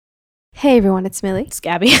Hey everyone, it's Millie. It's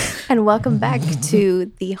Gabby. And welcome back to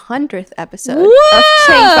the 100th episode of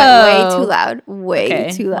Change, but way too loud.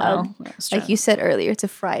 Way too loud. Well, like you said earlier, it's a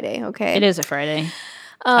Friday, okay? It is a Friday.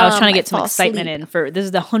 I was trying to get some fall excitement asleep. in for this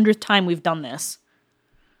is the 100th time we've done this.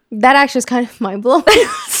 That actually is kind of mind-blowing.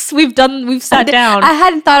 We've sat down I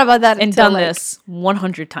hadn't thought about that and until, done like, this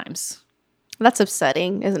 100 times. That's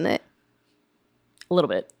upsetting, isn't it? A little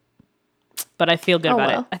bit. But I feel good Oh, about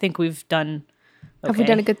well. it. I think we've done okay. Have we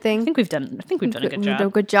done a good thing? I think we've done a good We've done a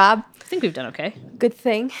job. good job. I think we've done okay. Good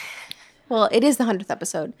thing. Well, it is the 100th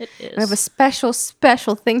episode. It is. We have a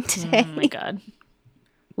special thing today. Oh my god.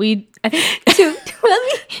 I think Let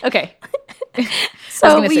me... okay. So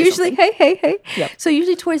gonna we say usually, something. hey. Yep. So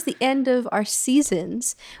usually towards the end of our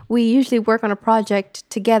seasons, we usually work on a project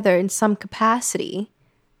together in some capacity.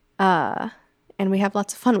 And we have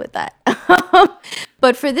lots of fun with that.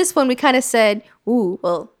 But for this one, we kind of said, ooh,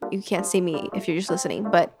 well, you can't see me if you're just listening,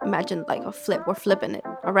 but imagine like a flip. We're flipping it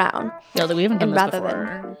around. Yeah, we haven't done And this rather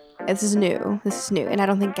before. This is new. And I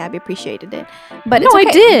don't think Gabby appreciated it. But No, it's okay.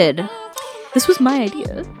 I did. This was my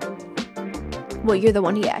idea. Well, you're the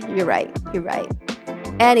one. Yeah, you're right.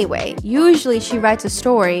 Anyway, usually she writes a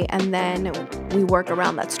story and then we work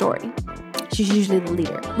around that story. She's usually the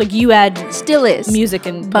leader. Like you add Still is. music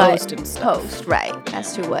and but post and stuff. Post, right,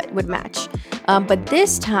 as to what would match. But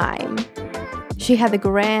this time, she had the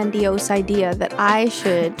grandiose idea that I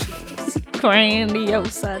should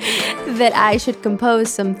Grandiose idea. that I should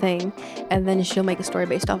compose something, and then she'll make a story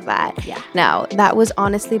based off that. Yeah. Now, that was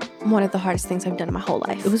honestly one of the hardest things I've done in my whole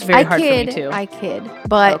life. It was very hard for me, too. I kid,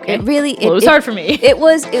 but Okay. it really Well, it was hard for me. It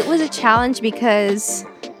was a challenge because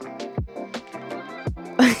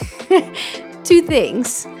two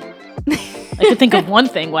things. I could think of one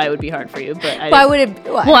thing why it would be hard for you, but I Why didn't. would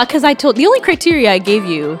it? Why? Well, because the only criteria I gave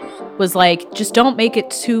you was like, just don't make it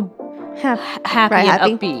too happy Right, and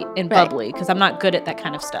happy? upbeat and Right. bubbly, because I'm not good at that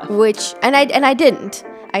kind of stuff. Which I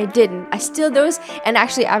didn't. I still those, and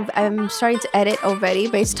actually I'm starting to edit already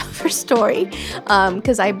based off her story,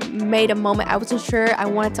 because I made a moment. I wasn't sure. I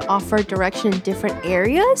wanted to offer direction in different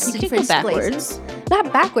areas, You can different go backwards. places.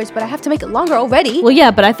 Not backwards, but I have to make it longer already. Well, yeah,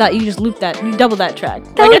 but I thought you just loop that, you double that track.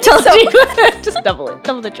 That Like I would be told so you, just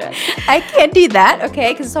double the track. I can't do that,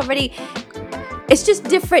 okay? Because it's already. It's just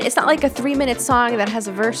different. It's not like a 3-minute song that has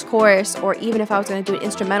a verse, chorus, or even if I was going to do an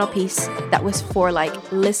instrumental piece that was for like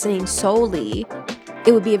listening solely,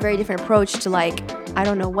 it would be a very different approach to like, I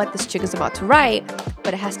don't know what this chick is about to write,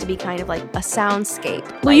 but it has to be kind of like a soundscape.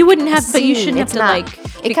 Well, like you wouldn't a have, but you scene. shouldn't have It's to not-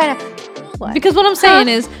 like. It kind of. What? Because what I'm saying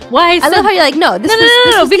is why I I said love how you're like, no, this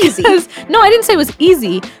no, was easy. because no, I didn't say it was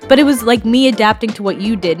easy, but it was like me adapting to what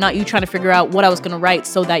you did, not you trying to figure out what I was gonna write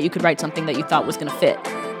so that you could write something that you thought was gonna fit.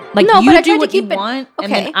 Like No, you but I do tried to what you keep it- want,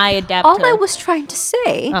 and okay. then I adapt. All to, I was trying to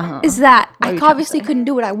say Uh-huh. is that What I were you trying to obviously say? couldn't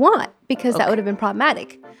do what I want because that Okay. would have been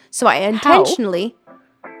problematic. So I intentionally,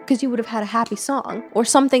 because you would have had a happy song or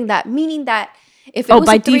something that, meaning that if it was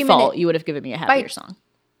by a 3-minute, default, you would have given me a happier song.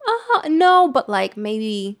 no, but like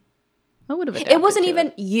maybe I would have. it wasn't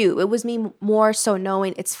even you. It was me more so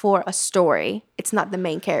knowing it's for a story. It's not the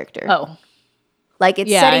main character. Oh, Like it's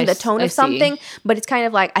Yeah, setting the I tone of see. something, but it's kind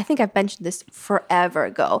of like, I think I've mentioned this forever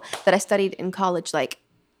ago, that I studied in college, like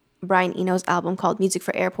Brian Eno's album called Music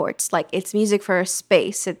for Airports. Like it's music for a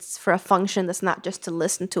space. It's for a function that's not just to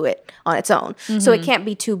listen to it on its own. So Mm-hmm. it can't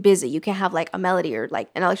be too busy. You can't have like a melody or like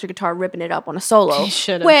an electric guitar ripping it up on a solo. You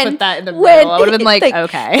should have When- put that in the when- middle. I would have been like,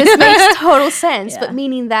 okay. This makes total sense, Yeah. but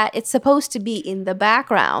meaning that it's supposed to be in the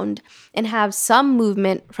background and have some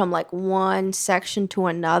movement from like one section to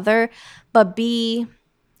another, but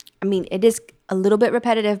it is a little bit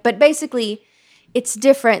repetitive, but basically it's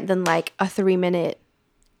different than like a 3-minute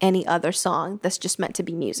any other song that's just meant to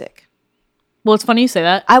be music. Well, it's funny you say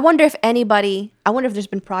that. I wonder if there's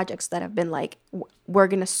been projects that have been like, we're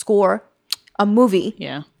going to score a movie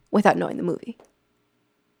Yeah. without knowing the movie.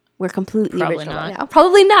 We're completely Probably original not. right now.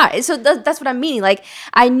 Probably not. So that's what I'm meaning. Like,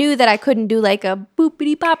 I knew that I couldn't do like a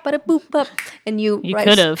boopity pop, but a boop up, and you You write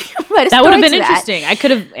could a- have. write a That would have story been to that. interesting. I could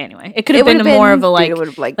have. Anyway, it could It have been would've more been- of a dude, like. it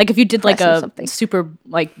would've, Like if you did like depressing or a something. super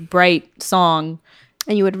like bright song.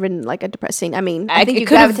 And you would have written like a depressing. I mean, I- I think it you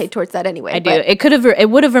could have- gravitate towards that anyway. I do. but- It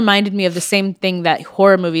would have reminded me of the same thing that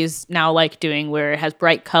horror movies now like doing, where it has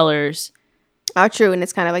bright colors, Oh, true, and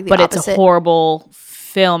it's kind of like the but opposite. it's a horrible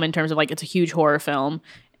film in terms of like it's a huge horror film.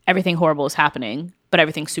 Everything horrible is happening, but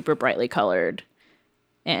everything's super brightly colored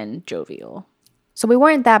and jovial. So we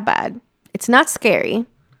weren't that bad. It's not scary,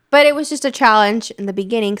 but it was just a challenge in the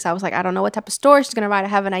beginning because I was like, I don't know what type of story she's gonna write. I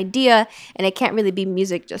have an idea, and it can't really be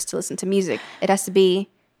music just to listen to music. It has to be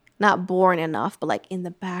not boring enough, but like in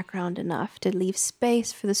the background enough to leave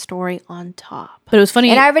space for the story on top. But it was funny.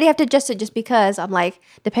 And I already have to adjust it just because I'm like,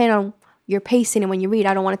 depending on your pacing and when you read,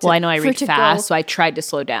 I don't want it to. Well, I know I read fast, so I tried to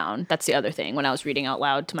slow down. That's the other thing. When I was reading out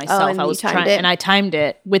loud to myself, I was trying, and I timed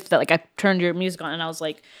it with the I turned your music on, and I was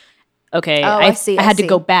like, okay, I had to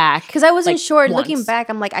go back because I wasn't sure. Looking back,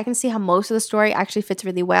 I'm like, I can see how most of the story actually fits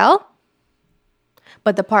really well,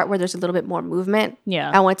 but the part where there's a little bit more movement,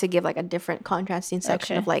 I want to give like a different contrasting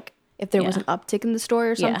section of like if there was an uptick in the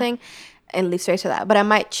story or something. And leave space for that. But I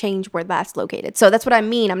might change where that's located. So that's what I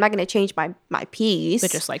mean. I'm not going to change my piece. But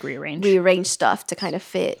just like rearrange. Rearrange stuff to kind of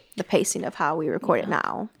fit the pacing of how we record it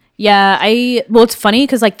now. Yeah, well, it's funny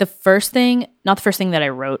because like not the first thing that I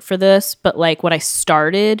wrote for this, but like what I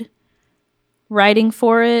started writing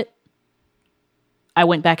for it, I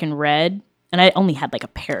went back and read, and I only had like a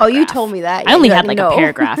paragraph. Oh, you told me that. I only had like a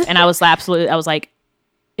paragraph, and I was like,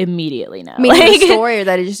 immediately no. Meaning like, the story or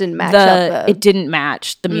that it just didn't match up? It didn't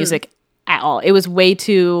match the music at all. It was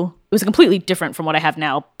completely different from what I have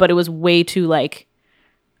now, but it was way too like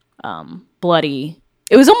bloody.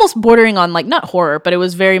 It was almost bordering on like not horror, but it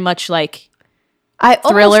was very much like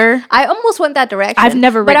thriller. I almost went that direction. I've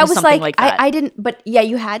never written something like that. I didn't, but yeah,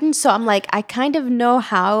 you hadn't. So I'm like, I kind of know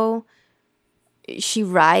how she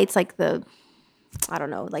writes, like I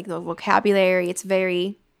don't know, like the vocabulary. It's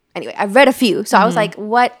very, anyway, I've read a few. So I was like,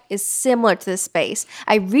 what is similar to this space?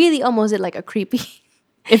 I really almost did like a creepy.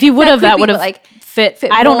 If you would have, that would have like fit.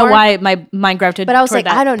 I don't know why my mind gravitated. But I was like,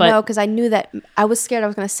 I don't know, because I knew that I was scared I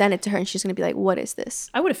was going to send it to her and she's going to be like, what is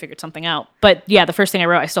this? I would have figured something out. But yeah, the first thing I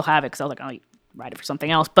wrote, I still have it because I was like, I'll write it for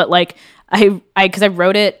something else. But like, because I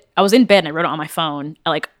wrote it, I was in bed and I wrote it on my phone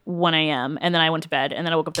at like 1 a.m. And then I went to bed and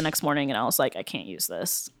then I woke up the next morning and I was like, I can't use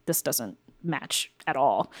this. This doesn't match at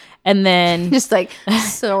all. And then just like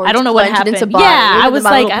so I don't know what happened. I was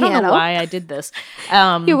like, I don't know why I did this.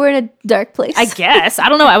 You were in a dark place. I guess. I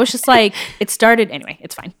don't know. I was just like, it started anyway,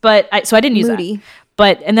 it's fine. But so I didn't use that.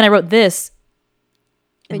 And then I wrote this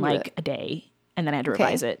in like a day and then I had to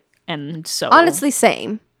revise it. And so honestly,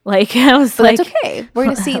 same. Like I was but like, that's okay. We're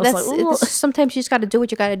gonna see. Sometimes you just got to do what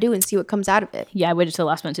you got to do and see what comes out of it. Yeah, I waited till the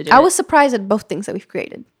last minute to do it. I was surprised at both things that we've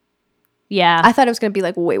created. Yeah, I thought it was gonna be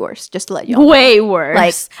like way worse. Just to let you know. Way worse.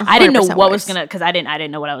 Like I didn't know what was gonna because I didn't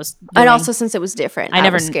know what I was doing. And also since it was different, I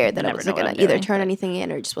was scared that I wasn't gonna either turn anything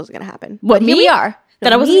in or it just wasn't gonna happen. But here we are.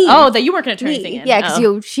 That I wasn't. That you weren't gonna turn anything in. Yeah,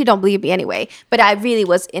 because she don't believe me anyway. But I really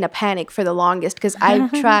was in a panic for the longest because I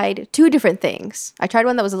tried 2 different things. I tried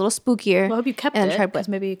one that was a little spookier. Well, I hope you kept it because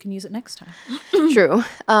maybe you can use it next time. True.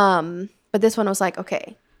 But this one was like,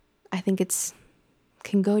 okay, I think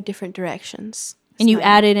can go different directions. And you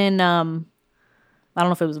added in I don't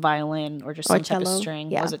know if it was violin or just some type of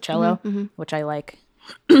string. Yeah. Was it cello? Mm-hmm. Which I like.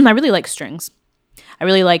 I really like strings. I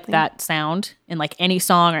really like that sound in like any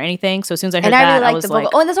song or anything. So as soon as I heard that, I was like,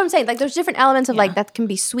 oh, and that's what I'm saying. Like there's different elements of like that can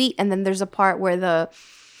be sweet, and then there's a part where the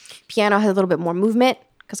piano has a little bit more movement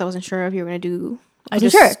because I wasn't sure if you were gonna do. I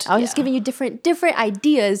was just giving you different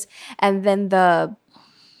ideas, and then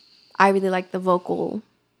I really like the vocal,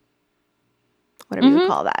 whatever you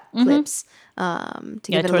call that, clips. To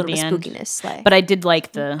give it a little bit of spookiness. Like. But I did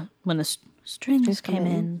like when the strings came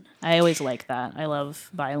in. I always like that. I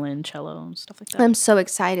love violin, cello, and stuff like that. I'm so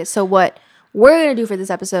excited. So what we're going to do for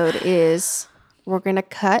this episode is we're going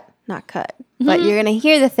to not cut, but you're going to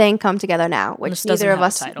hear the thing come together now, which neither of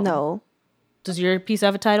us know. Does your piece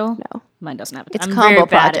have a title? No. Mine doesn't have a title. It's Combo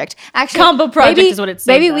Project. Actually, Combo Project is what it's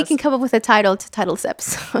Maybe we can come up with a title to title this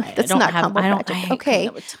episode. That's not Combo Project.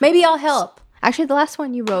 Okay. Maybe I'll help. Actually, the last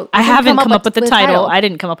one you wrote. I haven't come up with the title. I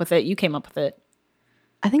didn't come up with it. You came up with it.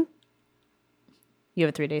 I think. You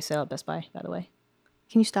have a 3-day sale at Best Buy, by the way.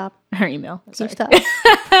 Can you stop? Her email. Can you stop?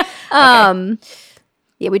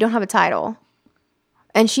 Yeah, we don't have a title.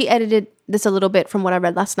 And she edited this a little bit from what I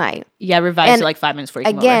read last night. Yeah, revised it like 5 minutes before you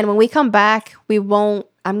come over. When we come back,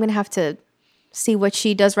 I'm going to have to see what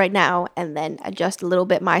she does right now and then adjust a little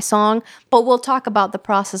bit my song. But we'll talk about the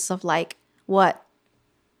process of like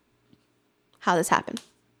how this happened.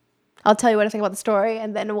 I'll tell you what I think about the story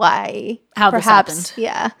and then how this happened.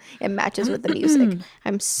 Yeah, it matches with the music.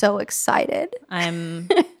 I'm so excited. I'm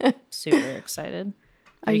super excited.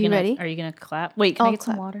 Are you ready? Are you going to clap? Wait, can I get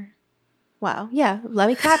some water? Wow. Yeah, let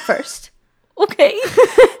me clap first. Okay.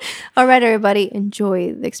 All right, everybody,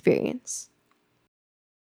 enjoy the experience.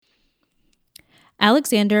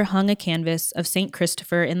 Alexander hung a canvas of St.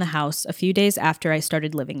 Christopher in the house a few days after I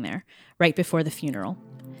started living there, right before the funeral.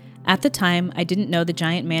 At the time, I didn't know the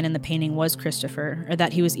giant man in the painting was Christopher, or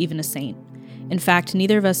that he was even a saint. In fact,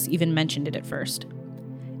 neither of us even mentioned it at first.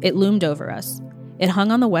 It loomed over us. It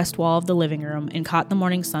hung on the west wall of the living room and caught the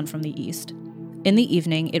morning sun from the east. In the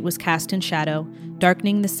evening, it was cast in shadow,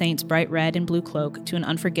 darkening the saint's bright red and blue cloak to an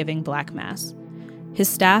unforgiving black mass. His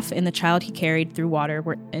staff and the child he carried through water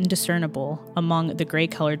were indiscernible among the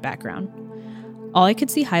gray-colored background. All I could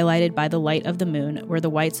see highlighted by the light of the moon were the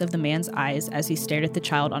whites of the man's eyes as he stared at the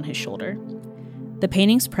child on his shoulder. The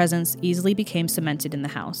painting's presence easily became cemented in the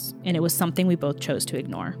house, and it was something we both chose to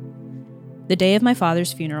ignore. The day of my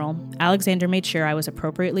father's funeral, Alexander made sure I was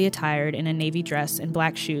appropriately attired in a navy dress and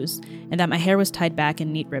black shoes, and that my hair was tied back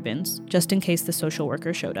in neat ribbons, just in case the social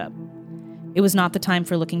worker showed up. It was not the time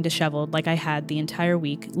for looking disheveled like I had the entire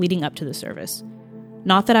week leading up to the service.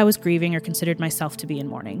 Not that I was grieving or considered myself to be in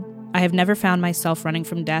mourning. I have never found myself running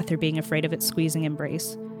from death or being afraid of its squeezing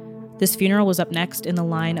embrace. This funeral was up next in the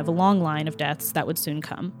line of a long line of deaths that would soon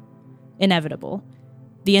come. Inevitable.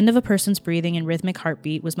 The end of a person's breathing and rhythmic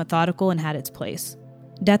heartbeat was methodical and had its place.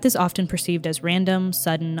 Death is often perceived as random,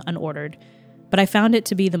 sudden, unordered, but I found it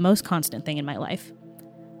to be the most constant thing in my life.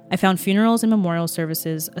 I found funerals and memorial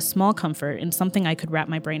services a small comfort and something I could wrap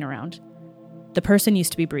my brain around. The person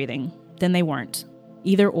used to be breathing, then they weren't.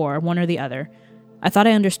 Either or, one or the other. I thought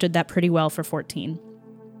I understood that pretty well for 14.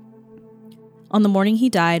 On the morning he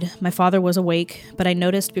died, my father was awake, but I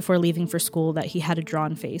noticed before leaving for school that he had a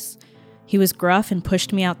drawn face. He was gruff and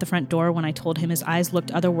pushed me out the front door when I told him his eyes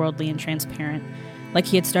looked otherworldly and transparent, like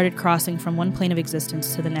he had started crossing from one plane of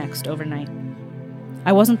existence to the next overnight.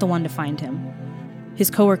 I wasn't the one to find him. His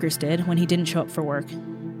coworkers did when he didn't show up for work.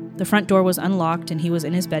 The front door was unlocked and he was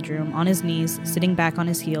in his bedroom, on his knees, sitting back on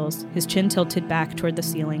his heels, his chin tilted back toward the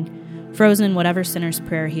ceiling, frozen in whatever sinner's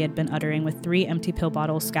prayer he had been uttering with 3 empty pill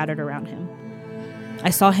bottles scattered around him. I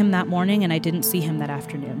saw him that morning and I didn't see him that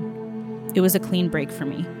afternoon. It was a clean break for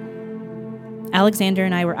me. Alexander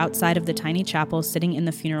and I were outside of the tiny chapel sitting in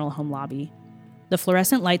the funeral home lobby. The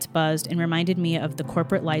fluorescent lights buzzed and reminded me of the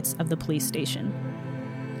corporate lights of the police station.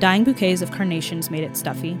 Dying bouquets of carnations made it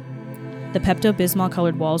stuffy. The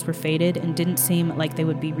Pepto-Bismol-colored walls were faded and didn't seem like they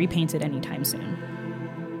would be repainted anytime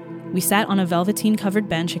soon. We sat on a velveteen-covered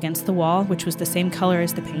bench against the wall, which was the same color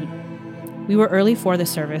as the paint. We were early for the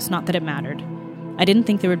service, not that it mattered. I didn't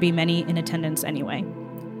think there would be many in attendance anyway.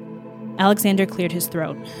 Alexander cleared his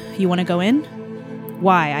throat. "You want to go in?"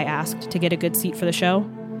 "Why?" I asked, to get a good seat for the show.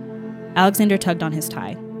 Alexander tugged on his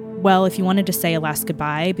tie. "Well, if you wanted to say a last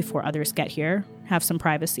goodbye before others get here, have some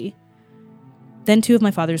privacy." Then 2 of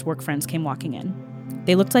my father's work friends came walking in.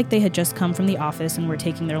 They looked like they had just come from the office and were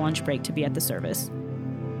taking their lunch break to be at the service.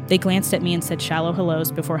 They glanced at me and said shallow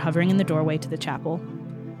hellos before hovering in the doorway to the chapel.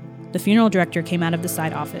 The funeral director came out of the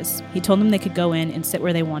side office. He told them they could go in and sit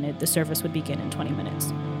where they wanted. The service would begin in 20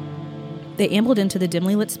 minutes. They ambled into the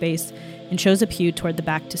dimly lit space and chose a pew toward the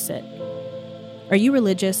back to sit. "Are you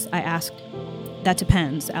religious?" I asked. "That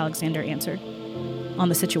depends," Alexander answered. "On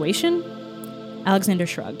the situation?" Alexander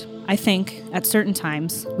shrugged. "I think, at certain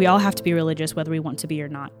times, we all have to be religious whether we want to be or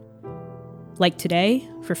not." "Like today?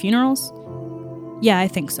 For funerals?" "Yeah, I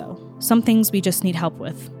think so. Some things we just need help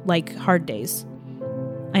with, like hard days."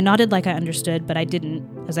 I nodded like I understood, but I didn't,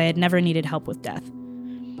 as I had never needed help with death.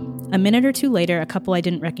 A minute or 2 later, a couple I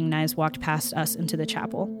didn't recognize walked past us into the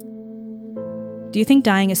chapel. "Do you think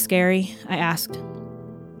dying is scary?" I asked.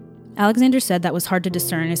 Alexander said that was hard to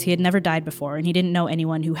discern as he had never died before and he didn't know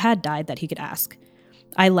anyone who had died that he could ask.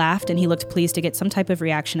 I laughed and he looked pleased to get some type of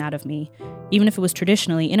reaction out of me, even if it was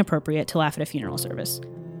traditionally inappropriate to laugh at a funeral service.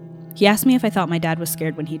 He asked me if I thought my dad was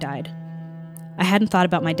scared when he died. I hadn't thought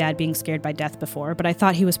about my dad being scared by death before, but I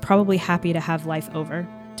thought he was probably happy to have life over,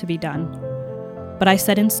 to be done. But I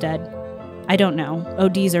said instead, "I don't know.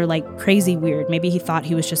 ODs are like crazy weird. Maybe he thought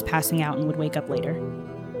he was just passing out and would wake up later."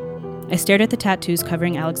 I stared at the tattoos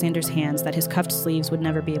covering Alexander's hands that his cuffed sleeves would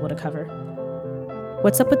never be able to cover.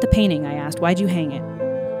 "What's up with the painting?" I asked. "Why'd you hang it?"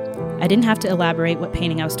 I didn't have to elaborate what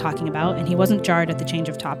painting I was talking about, and he wasn't jarred at the change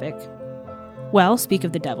of topic. "Well, speak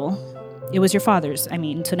of the devil. It was your father's,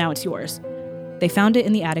 so now it's yours. They found it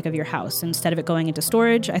in the attic of your house. Instead of it going into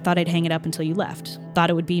storage, I thought I'd hang it up until you left. Thought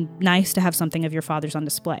it would be nice to have something of your father's on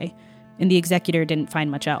display. And the executor didn't find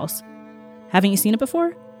much else. Haven't you seen it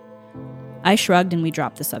before?" I shrugged and we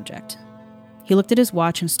dropped the subject. He looked at his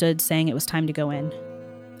watch and stood, saying it was time to go in.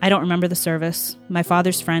 I don't remember the service. My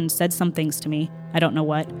father's friends said some things to me, I don't know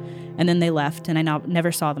what, and then they left, and I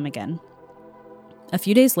never saw them again. A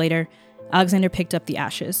few days later, Alexander picked up the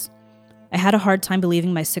ashes. I had a hard time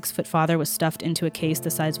believing my 6-foot father was stuffed into a case the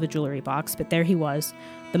size of a jewelry box, but there he was,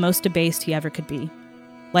 the most debased he ever could be.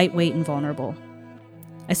 Lightweight and vulnerable.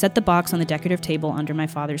 I set the box on the decorative table under my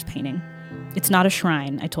father's painting. "It's not a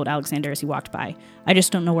shrine," I told Alexander as he walked by. "I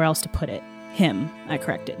just don't know where else to put it." "Him," I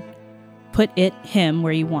corrected. "Put him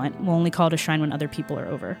where you want. We'll only call it a shrine when other people are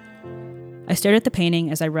over." I stared at the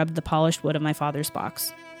painting as I rubbed the polished wood of my father's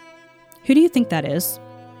box. Who do you think that is?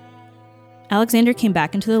 Alexander came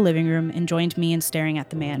back into the living room and joined me in staring at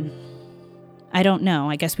the man. I don't know.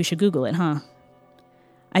 I guess we should Google it, huh?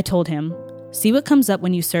 I told him, see what comes up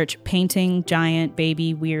when you search painting, giant,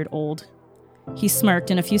 baby, weird, old. He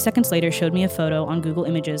smirked and a few seconds later showed me a photo on Google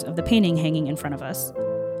Images of the painting hanging in front of us.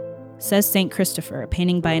 Says St. Christopher, a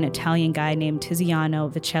painting by an Italian guy named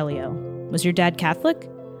Tiziano Vecellio. Was your dad Catholic?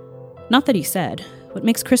 Not that he said. What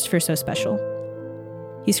makes Christopher so special?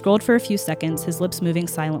 He scrolled for a few seconds, his lips moving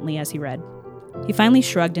silently as he read. He finally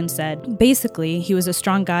shrugged and said, basically, he was a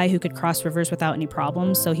strong guy who could cross rivers without any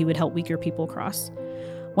problems, so he would help weaker people cross.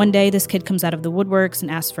 One day, this kid comes out of the woodworks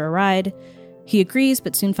and asks for a ride. He agrees,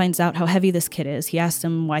 but soon finds out how heavy this kid is. He asks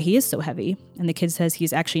him why he is so heavy, and the kid says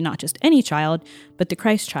he's actually not just any child, but the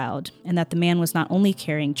Christ child, and that the man was not only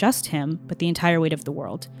carrying just him, but the entire weight of the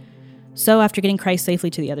world. So, after getting Christ safely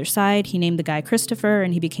to the other side, he named the guy Christopher,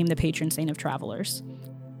 and he became the patron saint of travelers.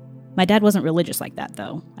 My dad wasn't religious like that,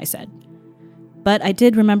 though, I said. But I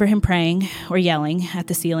did remember him praying, or yelling, at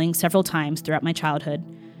the ceiling several times throughout my childhood,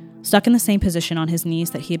 stuck in the same position on his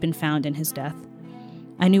knees that he had been found in his death.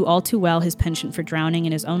 I knew all too well his penchant for drowning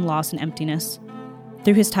in his own loss and emptiness.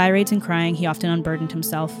 Through his tirades and crying, he often unburdened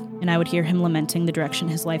himself, and I would hear him lamenting the direction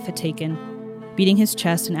his life had taken, beating his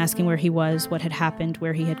chest and asking where he was, what had happened,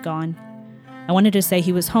 where he had gone. I wanted to say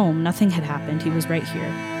he was home, nothing had happened, he was right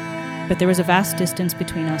here. But there was a vast distance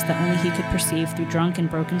between us that only he could perceive through drunk and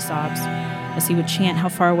broken sobs, as he would chant how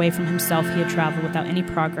far away from himself he had traveled without any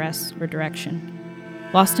progress or direction,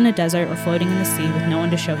 lost in a desert or floating in the sea with no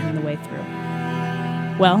one to show him the way through.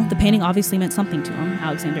 Well, the painting obviously meant something to him,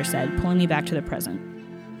 Alexander said, pulling me back to the present.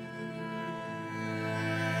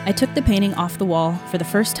 I took the painting off the wall for the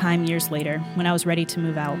first time years later, when I was ready to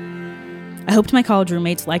move out. I hoped my college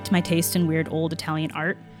roommates liked my taste in weird old Italian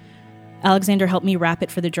art. Alexander helped me wrap it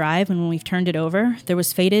for the drive, and when we've turned it over, there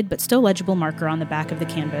was faded but still legible marker on the back of the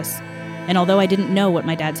canvas. And although I didn't know what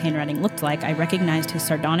my dad's handwriting looked like, I recognized his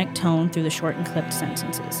sardonic tone through the short and clipped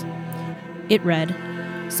sentences. It read,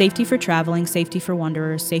 "Safety for traveling, safety for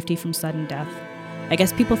wanderers, safety from sudden death. I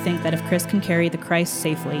guess people think that if Chris can carry the Christ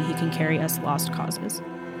safely, he can carry us lost causes."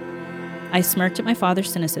 I smirked at my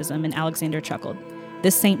father's cynicism, and Alexander chuckled.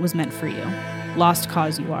 "This saint was meant for you. Lost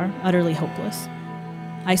cause you are, utterly hopeless."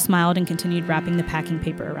 I smiled and continued wrapping the packing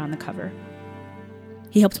paper around the cover.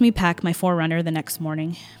 He helped me pack my Forerunner the next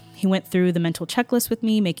morning. He went through the mental checklist with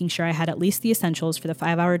me, making sure I had at least the essentials for the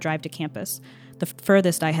 5-hour drive to campus, the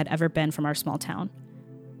furthest I had ever been from our small town.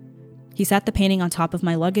 He sat the painting on top of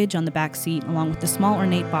my luggage on the back seat, along with the small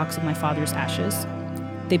ornate box of my father's ashes.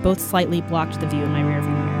 They both slightly blocked the view in my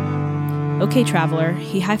rearview mirror. "Okay, traveler,"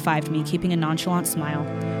 he high-fived me, keeping a nonchalant smile,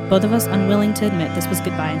 both of us unwilling to admit this was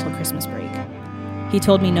goodbye until Christmas break. He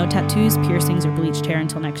told me no tattoos, piercings, or bleached hair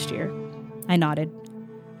until next year. I nodded.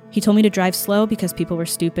 He told me to drive slow because people were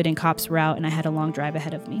stupid and cops were out and I had a long drive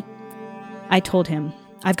ahead of me. I told him,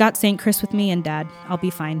 "I've got St. Chris with me and Dad. I'll be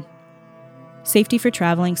fine." "Safety for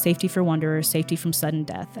traveling, safety for wanderers, safety from sudden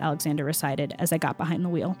death," Alexander recited as I got behind the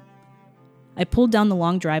wheel. I pulled down the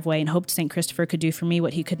long driveway and hoped St. Christopher could do for me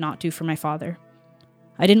what he could not do for my father.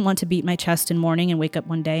 I didn't want to beat my chest in mourning and wake up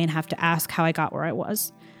one day and have to ask how I got where I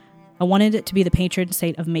was. I wanted it to be the patron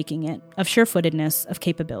saint of making it, of sure-footedness, of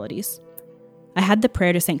capabilities. I had the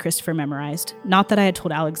prayer to St. Christopher memorized, not that I had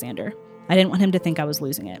told Alexander. I didn't want him to think I was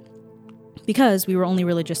losing it. Because we were only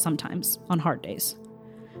religious sometimes, on hard days.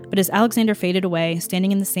 But as Alexander faded away,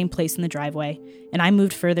 standing in the same place in the driveway, and I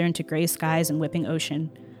moved further into gray skies and whipping ocean,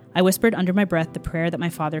 I whispered under my breath the prayer that my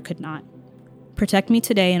father could not. "Protect me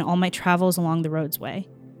today in all my travels along the road's way.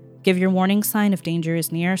 Give your warning sign if danger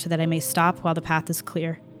is near so that I may stop while the path is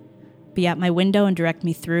clear. Be at my window and direct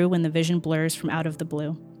me through when the vision blurs from out of the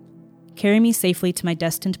blue. Carry me safely to my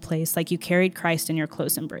destined place like you carried Christ in your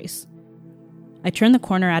close embrace." I turned the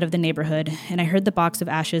corner out of the neighborhood, and I heard the box of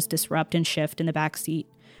ashes disrupt and shift in the back seat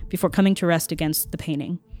before coming to rest against the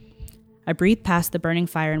painting. I breathed past the burning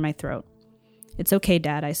fire in my throat. "It's okay,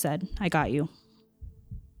 Dad," I said. "I got you."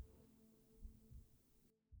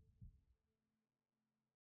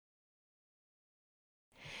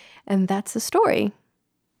 And that's the story.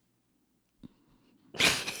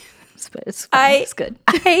 It's good.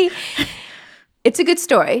 It's a good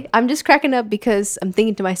story. I'm just cracking up because I'm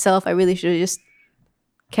thinking to myself, I really should have just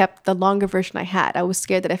kept the longer version I had. I was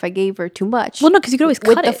scared that if I gave her too much. Well, no, because you could always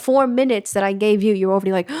cut with the 4 minutes that I gave you, you're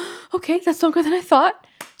already like, oh, okay, that's longer than I thought.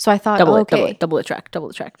 So I thought, double the track.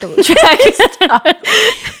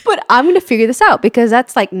 But I'm going to figure this out because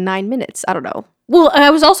that's like 9 minutes. I don't know. Well, I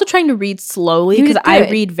was also trying to read slowly You because did I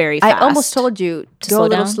good. read very fast. I almost told you to go slow a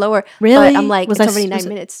little down? slower. Really? But I'm like, Was it's I- already was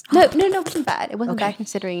 9 it- minutes. No, it wasn't bad. It wasn't Okay. bad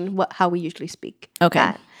considering how we usually speak. Okay.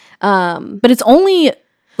 That. But it's only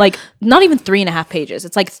like not even 3.5 pages.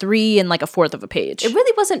 It's like 3 and like a fourth of a page. It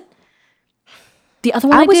really wasn't. The other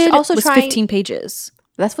one I I was did also was trying- 15 pages.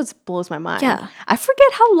 That's what blows my mind. Yeah. I forget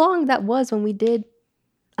how long that was when we did.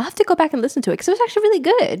 I'll have to go back and listen to it because it was actually really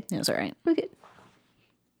good. Yeah, it's all right. Look at.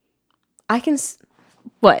 I can.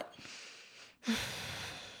 What?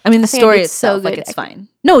 I mean, the think I story did so itself, like, good. it's fine.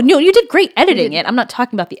 No, you did great editing it. I'm not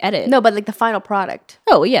talking about the edit. No, but like the final product.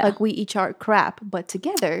 Oh, yeah. Like we each are crap, but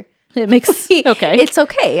together. it makes okay. It's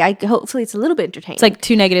okay. Hopefully it's a little bit entertaining. It's like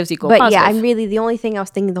 2 negatives equal But positive. yeah, I'm really the only thing I was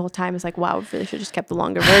thinking the whole time is like, wow, we really should have just kept the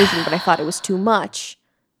longer version. But I thought it was too much.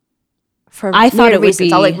 For I thought myriad it would reasons.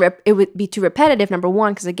 be- I'll, like, it would be too repetitive. Number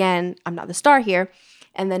one, because again, I'm not the star here,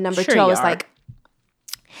 and then number Sure two, I you was are. like,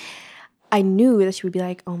 I knew that she would be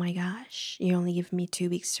like, oh my gosh, you only give me 2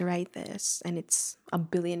 weeks to write this, and it's 1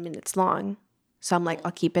 billion minutes long. So I'm like,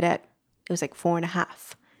 I'll keep it at. It was like 4.5,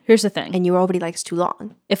 Here's the thing. and you were already like it's too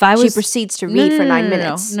long. If I was She proceeds to read for 9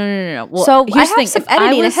 minutes. No. Well, So I here's the have thing. some If I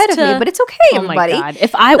editing was ahead of me, to- but it's okay, Oh everybody. my god!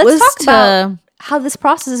 If I Let's was talk to, about how this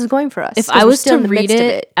process is going for us. if 'cause I we're was still to in the read midst of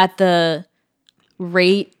it at the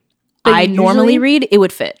rate That I you normally usually- read, it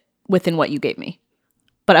would fit within what you gave me.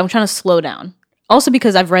 But I'm trying to slow down. Also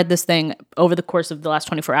because I've read this thing over the course of the last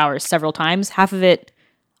 24 hours several times. Half of it,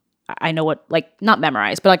 I know what, like, not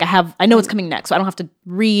memorized, but like I know what's coming next, so I don't have to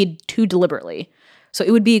read too deliberately. So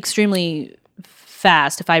it would be extremely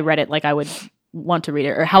fast if I read it like I would want to read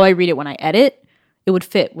it, or how I read it when I edit. It would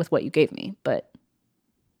fit with what you gave me, but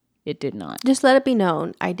it did not. Just let it be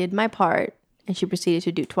known, I did my part, and she proceeded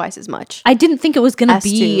to do twice as much. I didn't think it was gonna As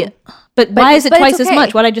be, to- but why is it but it's twice as okay.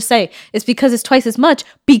 much? What did I just say? It's because it's twice as much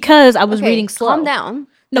because I was reading slow. Calm down.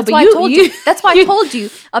 No, That's but why you- I told you- you. That's why I told you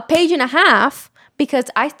 1.5 pages because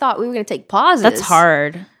I thought we were going to take pauses. That's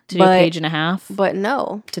hard to do a But- page and a half. But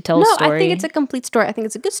no. To tell a no, I story. think it's a complete story. I think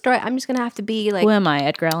it's a good story. I'm just going to have to be like, Who am I,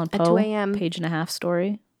 Edgar Allan at Poe? 2 a.m.. Page and a half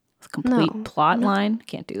story, with complete No, plot line.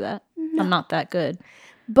 Can't do that. I'm not that good.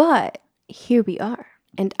 but here we are,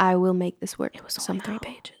 and I will make this work. It was only 3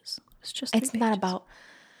 pages. It was just. 3 It's pages. not about.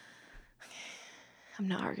 I'm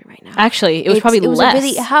not arguing right now. Actually, it was probably it was less A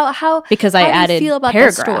really, how because how I do you added feel about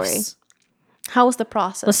paragraphs. that story? How was the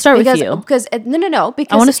process? Let's start with because, you. Because no.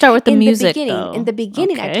 Because wanna start with the in music, beginning, though. In the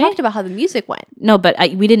beginning, I Okay. talked about how the music went. No, but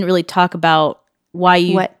we didn't really talk about why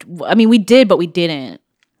you. What? I mean, we did, but we didn't.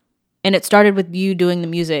 And it started with you doing the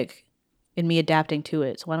music and me adapting to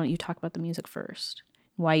it. So why don't you talk about the music first?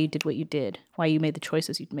 Why you did what you did? Why you made the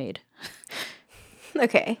choices you made?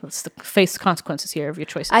 Okay. Let's face the consequences here of your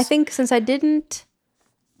choices. I think since I didn't,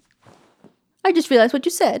 I just realized what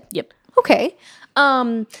you said. Yep. Okay.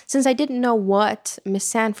 Since I didn't know what Miss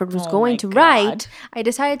Sanford was Oh going my to God. write, I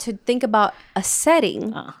decided to think about a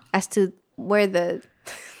setting as to where the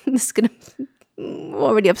this is gonna. I'm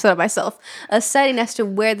already upset at myself. A setting as to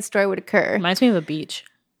where the story would occur. Reminds me of a beach.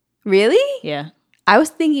 Really? Yeah. I was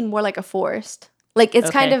thinking more like a forest. Like it's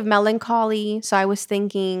kind Okay. of melancholy, so I was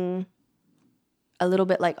thinking a little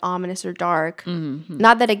bit like ominous or dark. Mm-hmm.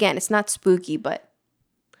 Not that again, it's not spooky, but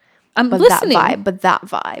I'm but listening. that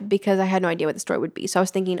vibe, because I had no idea what the story would be. So I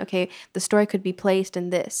was thinking, okay, the story could be placed in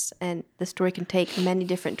this, and the story can take many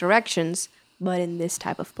different directions, but in this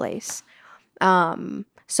type of place.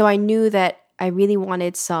 So I knew that I really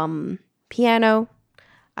wanted some piano,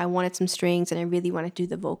 I wanted some strings, and I really wanted to do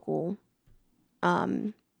the vocal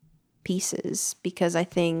pieces, because I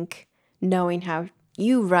think knowing how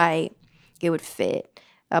you write, it would fit.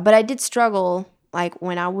 But I did struggle, like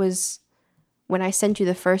when I sent you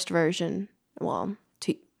the first version. Well,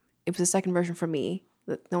 it was the second version for me,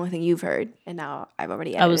 the only thing you've heard, and now I've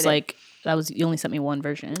already edited I was it. like, you only sent me one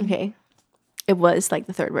version. Okay, it was like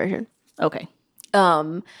the third version. Okay.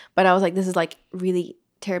 But I was like, this is like really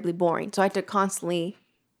terribly boring. So I had to constantly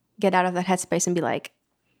get out of that headspace and be like,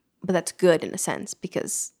 but that's good in a sense,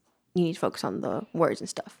 because you need to focus on the words and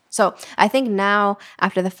stuff. So I think now,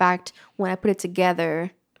 after the fact, when I put it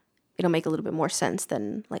together, it'll make a little bit more sense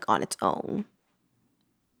than like on its own.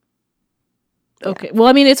 Okay. Well,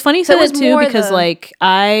 I mean, it's funny you So said it was that too, more because the- like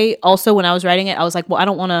I also, when I was writing it, I was like, well, I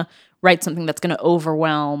don't want to write something that's going to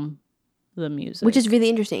overwhelm the music. Which is really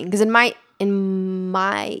interesting, because in my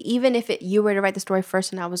even if you were to write the story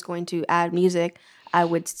first and I was going to add music, I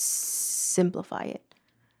would simplify it,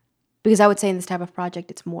 because I would say in this type of project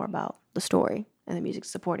it's more about the story and the music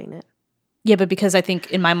supporting it. Yeah, but because I think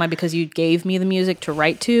in my mind, because you gave me the music to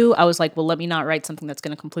write to, I was like, well, let me not write something that's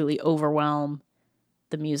going to completely overwhelm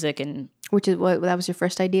the music. And Which is what that was your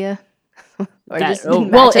first idea. Or That, just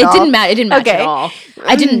didn't well, match it at didn't all? match. It didn't match Okay. at all.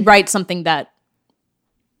 I didn't write something that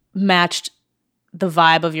matched the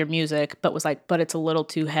vibe of your music, but was like, but it's a little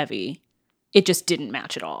too heavy. It just didn't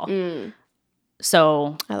match at all.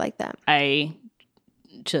 So I like that. I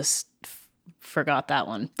just forgot that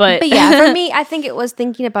one. But yeah, for me, I think it was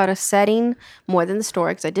thinking about a setting more than the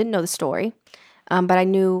story because I didn't know the story, but I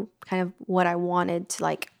knew kind of what I wanted to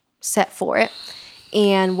like set for it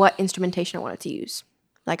and what instrumentation I wanted to use.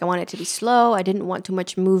 Like I wanted it to be slow. I didn't want too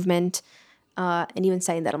much movement, and even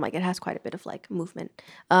saying that, I'm like it has quite a bit of like movement.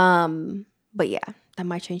 But yeah, that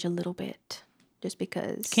might change a little bit just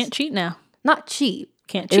because can't cheat now. not cheap.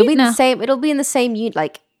 Can't It'll cheat be now. the same. It'll be in the same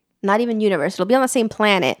like not even universe. It'll be on the same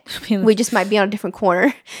planet. We just might be on a different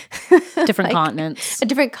corner, Different continents. a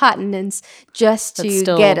different continents, just But to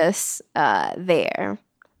still- get us there.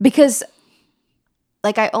 Because,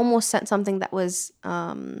 like, I almost sent something that was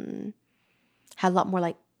had a lot more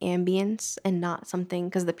like ambience and not something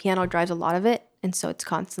because the piano drives a lot of it, and so it's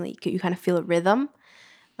constantly you kind of feel a rhythm.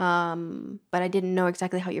 But I didn't know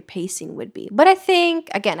exactly how your pacing would be. But I think,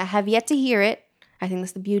 again, I have yet to hear it. I think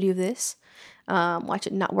that's the beauty of this. Watch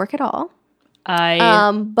it not work at all. I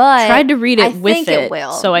But tried to read it I with think it.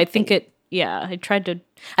 will. So I think it, yeah,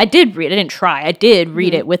 I did read, I didn't try. I did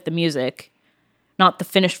read it with the music. Not the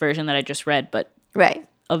finished version that I just read, but Right.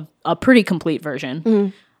 a pretty complete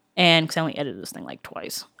version. And because I only edited this thing like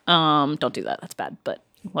twice. Don't do that. That's bad, but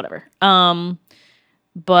whatever.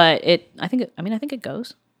 But I think it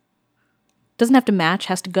goes. Doesn't have to match,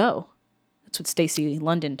 has to go. That's what Stacey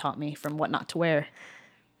London taught me from What Not to Wear.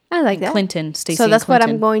 I like that. Clinton, Stacey So that's what I'm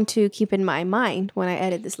Clinton. going to keep in my mind when I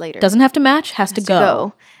edit this later. Doesn't have to match, has to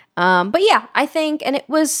go. But yeah, I think, and it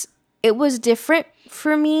was different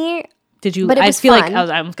for me. Did you? But it I was feel like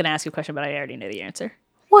fun. I was going to ask you a question, but I already know the answer.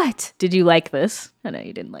 What? Did you like this? I know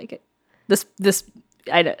you didn't like it. This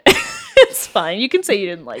I know. It's fine. You can say you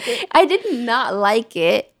didn't like it, I did not like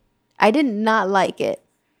it. I did not like it.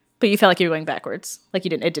 but you felt like you were going backwards. Like it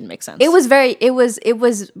didn't make sense. It was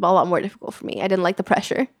a lot more difficult for me. I didn't like the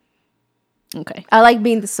pressure. okay. I like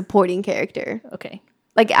being the supporting character. Okay.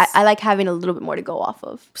 Like I like having a little bit more to go off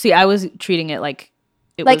of. See, I was treating it like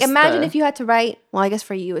it Like was imagine the- if you had to write, well, I guess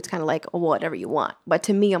for you it's kind of like whatever you want. But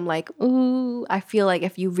to me I'm like, ooh, I feel like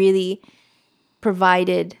if you really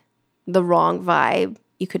provided the wrong vibe,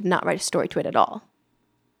 you could not write a story to it at all.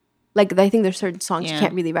 Like I think there's certain songs you Yeah.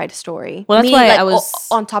 can't really write a story. Well, that's Meaning, why like, I was-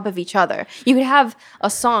 on top of each other. You could have a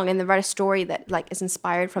song and then write a story that like is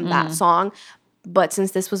inspired from that song, but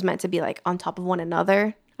since this was meant to be like on top of one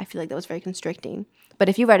another, I feel like that was very constricting. But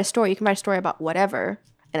if you write a story, you can write a story about whatever,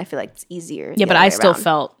 and I feel like it's easier. Yeah, the but other I way still around.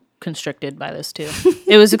 felt constricted by this too.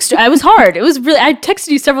 It was I was hard. It was really. I texted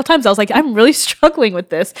you several times. I was like, I'm really struggling with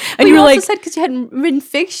this, and But you were also like, said because you hadn't written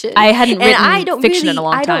fiction. I hadn't And written I don't fiction really, in a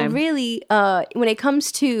long I time. don't really, when it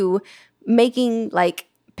comes to making like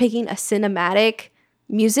picking a cinematic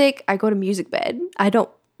music, I go to Music Bed. I don't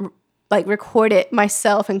like record it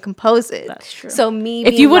myself and compose it. That's true. So me,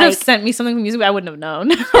 if you would have like, sent me something from music, I wouldn't have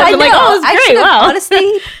known. I I'd know. be like, oh, I it's should great. have, Wow.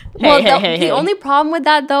 honestly. Well, hey. the only problem with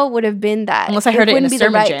that though would have been that Unless I heard it in a wouldn't be the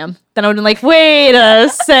sermon right- jam, then I would have been like, wait a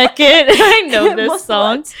second, I know this Most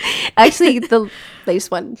song. ones. Actually, the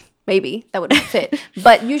latest one, maybe that would have fit.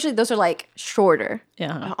 But usually those are like shorter.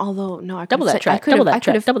 Yeah. Although no, I Double could've that said- I track, could've- double that I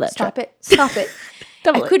track, could've- double that Stop track. it! Stop it!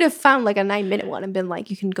 Double I it. could have found like a 9-minute one and been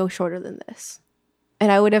like, you can go shorter than this,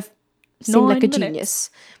 and I would have seemed like 9 a minutes. genius.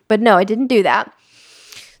 But no, I didn't do that.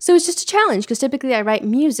 So it's just a challenge because typically I write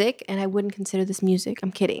music and I wouldn't consider this music.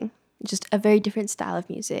 I'm kidding. It's just a very different style of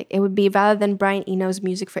music. It would be rather than Brian Eno's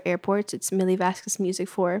music for airports, it's Millie Vasquez's music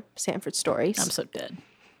for Sanford Stories. I'm so dead.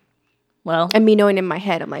 Well, And me knowing in my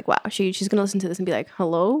head, I'm like, wow, she's gonna listen to this and be like,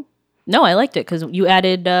 hello? no, I liked it because you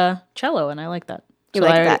added cello, and I like that. You So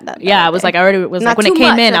like I- that, yeah, I was okay. like, I already was Not like, when too it came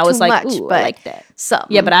much, in, not I was too like, much, ooh, I but like that. Some.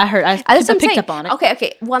 Yeah, but I That's what I'm picked saying. up on it.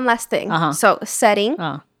 Okay. One last thing. So setting,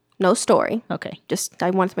 no story. Okay. Just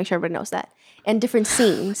I wanted to make sure everybody knows that. And different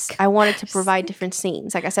scenes. I wanted to provide different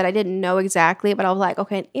scenes. Like I said, I didn't know exactly, but I was like,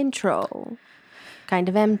 okay, an intro, kind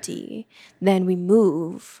of empty. Then we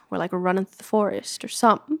move. We're like we're running through the forest or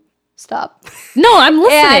something. Stop. No, I'm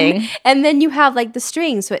listening. And then you have like the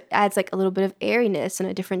strings, so it adds like a little bit of airiness and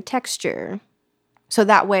a different texture. So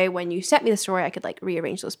that way, when you sent me the story, I could like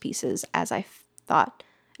rearrange those pieces as I thought,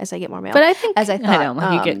 as I get more mail. But I think as I thought, I don't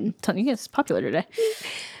know. You get popular today.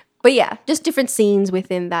 but yeah, just different scenes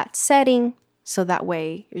within that setting, so that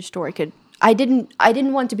way your story could. I didn't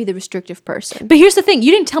want to be the restrictive person. But here's the thing: you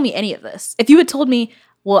didn't tell me any of this. If you had told me,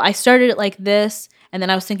 well, I started it like this, and then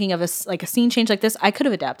I was thinking of a scene change like this, I could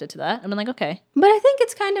have adapted to that. I've been like, okay, But I think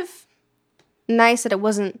it's kind of nice that it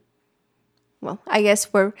wasn't. Well, I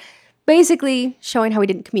guess we're basically showing how we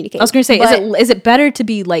didn't communicate. I was going to say, is it better to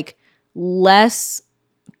be like less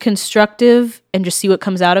constructive and just see what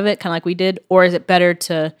comes out of it, kind of like we did, or is it better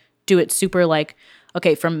to do it super like,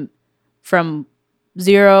 okay, from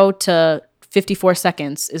 0 to 54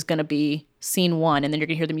 seconds is going to be scene 1, and then you're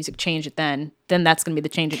going to hear the music change it. Then that's going to be the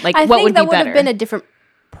change. Like, what would be better? I think that would have been a different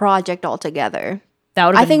project altogether. That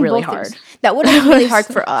would have been really hard. That would have been really hard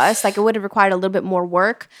for us. Like, it would have required a little bit more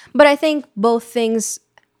work. But I think both things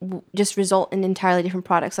just result in entirely different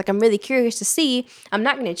products. Like, I'm really curious to see. I'm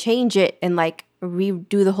not going to change it and like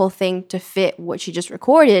redo the whole thing to fit what she just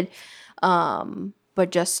recorded, but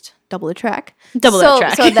just double the track. The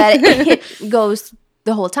track. So that it goes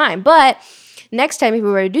the whole time. But next time, if we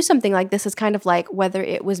were to do something like this, it's kind of like whether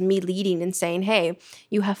it was me leading and saying, hey,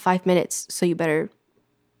 you have 5 minutes, so you better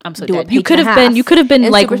I'm so dead. You could have been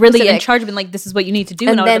like really specific. In charge, been like, this is what you need to do.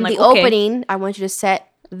 And then the opening, I want you to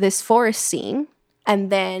set this forest scene.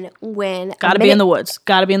 And then gotta be in the woods,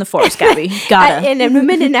 gotta be in the forest, Gabby, gotta. In a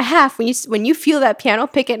minute and a half, when you feel that piano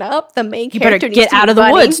picking up, the main character needs to get out of the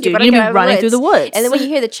woods, dude. You need to be running through the woods. And then when you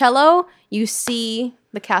hear the cello, you see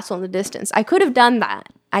the castle in the distance. I could have done that.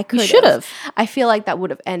 You should have. I feel like that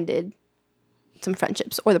would have ended some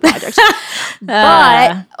friendships or the project.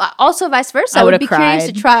 But also vice versa. I would be curious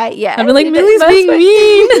to try. Yeah. I'd be like, Millie's being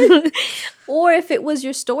mean. Or if it was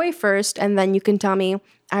your story first, and then you can tell me,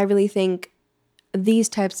 I really think these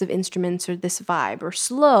types of instruments or this vibe or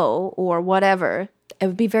slow or whatever. It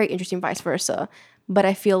would be very interesting vice versa. But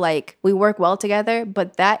I feel like we work well together,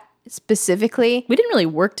 but that specifically... We didn't really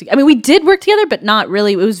work together. I mean, we did work together, but not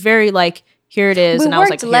really. It was very like, here it is. And I was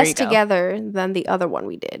like, here you go. We worked less together than the other one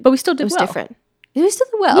we did. But we still did well. It was different. We still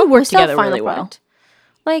did well. We worked together really well.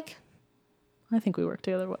 Like... I think we work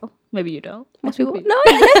together well. Maybe you don't. No,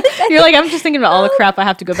 you're like, I'm just thinking about all the crap I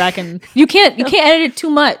have to go back and... You can't edit it too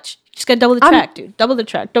much. You just got to double the track, dude. Double the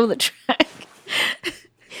track.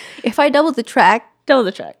 If I double the track...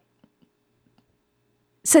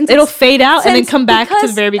 Since it'll fade out and then come back to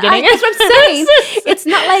the very beginning. That's what I'm saying. It's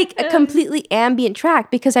not like a completely ambient track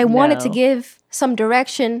because I wanted to give some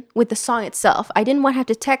direction with the song itself. I didn't want to have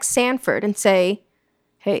to text Sanford and say,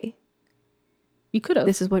 hey... You could have.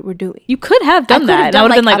 This is what we're doing. You could have done that. And I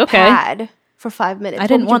would have been like, okay. Pad for 5 minutes. I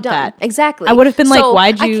didn't want that. Exactly. I would have been like,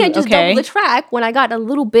 why'd you? I can't just double the track when I got a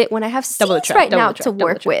little bit, when I have scenes right now to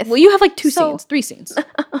work with. Well, you have like 3 scenes.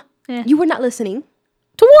 You were not listening.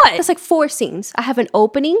 To what? That's like 4 scenes. I have an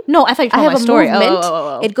opening. No, I thought you were telling my story.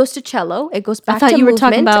 Movement. It goes to cello. It goes back to movement. I thought you were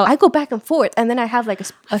talking about... I go back and forth, and then I have like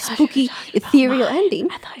a spooky, ethereal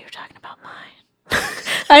ending. I thought you were talking about mine.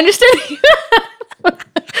 I understand.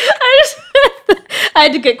 I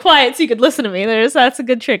had to get quiet so you could listen to me. That's a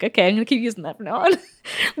good trick. Okay, I'm gonna keep using that from now on.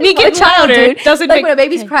 Me get childer doesn't like when a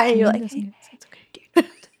baby's crying, you're like, hey, it's okay, dude.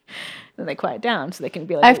 Then they quiet down so they can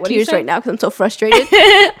be like, I have tears right now because I'm so frustrated. It's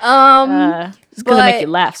because I make you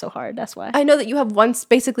laugh so hard. That's why. I know that you have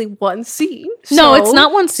basically one scene. No, it's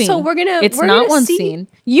not one scene. So we're gonna. It's not one scene.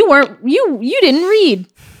 You weren't. You didn't read.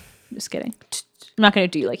 Just kidding. I'm not gonna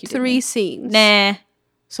do you like you did. 3 scenes. Nah.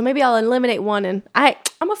 So maybe I'll eliminate one, and I'm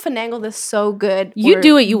gonna finagle this so good. You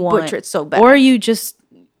do what you want, butcher it so bad, or you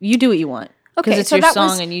do what you want. Okay, it's your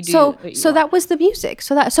song, and you do. So that was the music.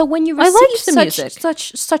 So when you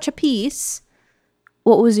received such a piece,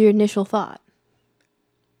 what was your initial thought?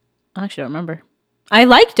 I actually don't remember. I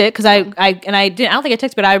liked it because I don't think I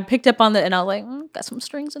texted, but I picked up on and I was like, got some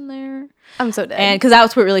strings in there. I'm so dead. And because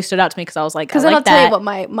that's what really stood out to me because I was like, because I'll tell you what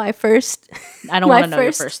my first. I don't want to know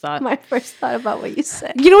your first thought. My first thought about what you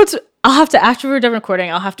said. You know what's? I'll have to, after we're done recording,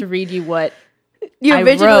 I'll have to read you what you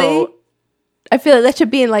originally wrote. I feel like that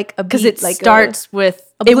should be in like a beat, because it like starts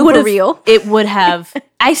with a blooper reel. It would have.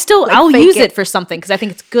 I'll use it for something because I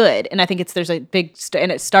think it's good and I think there's a big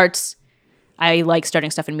and it starts. I like starting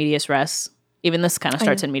stuff in medias res. Even this kind of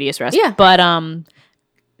starts in medias res. Yeah. But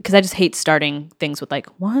because I just hate starting things with like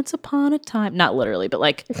once upon a time, not literally, but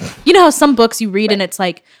like you know how some books you read and it's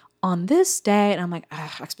like on this day, and I'm like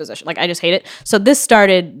exposition. Like I just hate it. So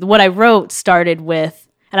what I wrote started with,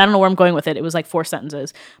 and I don't know where I'm going with it. It was like 4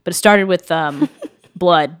 sentences, but it started with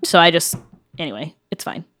blood. So anyway, it's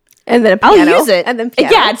fine. And then a piano. I'll use it. And then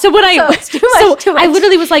piano. Yeah. So when I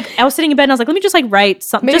literally was like, I was sitting in bed and I was like, let me just like write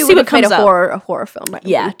something, maybe just see what comes up. A horror film. Right?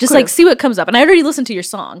 Yeah. Just like see what comes up. And I already listened to your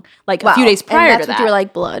song like a few days prior to that. You were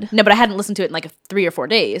like blood. No, but I hadn't listened to it in like 3 or 4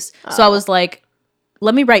 days. So I was like,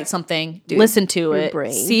 let me write something, listen to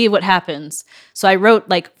it, see what happens. So I wrote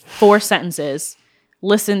like 4 sentences,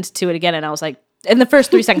 listened to it again, and I was like, in the first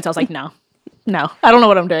 3 seconds, I was like, no, I don't know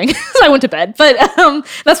what I'm doing. So I went to bed. But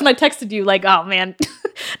that's when I texted you like, oh man,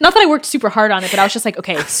 not that I worked super hard on it, but I was just like,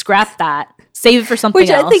 okay, scrap that. Save it for something Which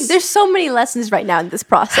else. I think there's so many lessons right now in this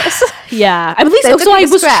process. Yeah. At least, That's so I okay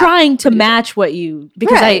to was scrap. trying to match what you,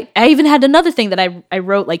 because Right. I even had another thing that I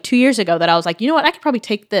wrote like 2 years ago that I was like, you know what? I could probably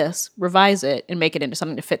take this, revise it, and make it into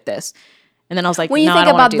something to fit this. And then I was like, When you no, I think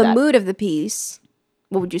don't want about to do the that. mood of the piece,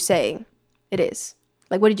 what would you say it is?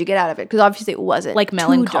 Like, what did you get out of it? Because obviously it wasn't Like too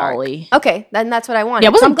melancholy. dark. Okay, then that's what I wanted. Yeah,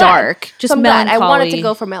 it So I'm wasn't glad. dark, just so I'm glad. I wanted to melancholy.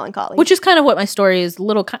 go for melancholy. Which is kind of what my story is, a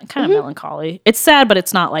little kind of melancholy. It's sad, but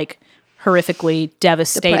it's not like horrifically,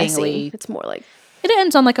 devastatingly. depressing. It's more like It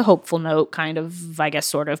ends on like a hopeful note, kind of, I guess,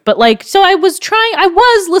 sort of. But like, so I was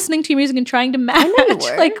listening to your music and trying to match you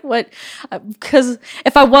were. like what, because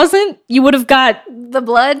if I wasn't, you would have got the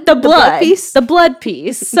blood piece. the blood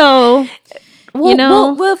piece. So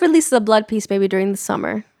We'll release the blood piece maybe during the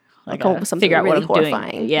summer. I I'll come up gotta with something figure out really what I'm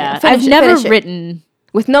horrifying. doing. Yeah, Finish I've it, never finish it. written.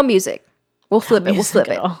 With no music. We'll flip it. We'll music flip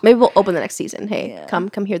at it. all. Maybe we'll open the next season. Hey, come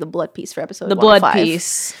hear the blood piece for episode The blood 105.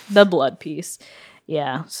 piece. The blood piece.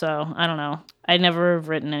 Yeah. So I don't know. I never have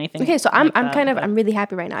written anything. Okay, so like that, but- I'm really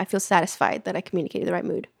happy right now. I feel satisfied that I communicated the right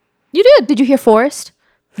mood. You did. Did you hear Forest?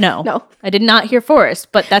 No. No. I did not hear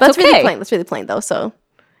Forest, but that's That's okay. really plain. That's really plain though. So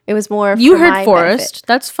it was more. You for heard my Forest. benefit.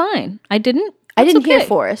 That's fine. I didn't. I That's didn't hear okay.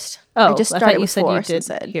 Forest. Oh, I just thought started you with said Forest you did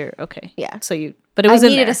instead. hear. Okay. Yeah. So but it I was in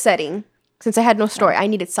needed there. a setting since I had no story. I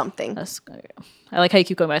needed something. I like how you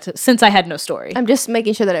keep going back to since I had no story. I'm just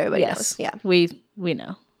making sure that everybody Yes. knows. Yeah. We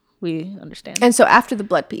know. We understand. And so after the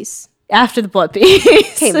blood piece After the blood piece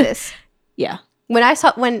came this. Yeah. When I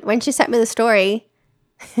saw when she sent me the story,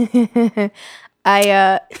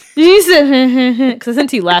 I You said because I sent it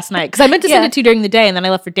to you last night because I meant to send Yeah. it to you during the day and then I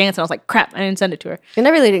left for dance and I was like, crap, I didn't send it to her. and I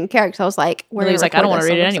really didn't care because I was like, we're Lily's gonna like, I don't record want to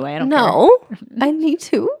this, read it so anyway. I don't no, I need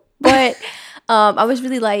to. But I was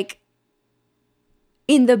really like,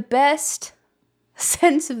 in the best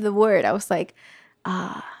sense of the word, I was like,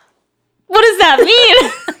 What does that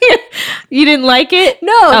mean? You didn't like it?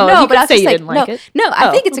 no, Oh, no, you but could I was say just you like, didn't like no, it. no. I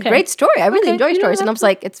Oh, think it's okay. a great story. I really Okay. enjoy You stories, don't and I have was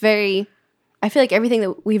like, it's very. I feel like everything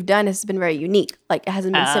that we've done has been very unique. Like it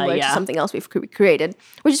hasn't been similar yeah. to something else we've created,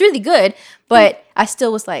 which is really good. But I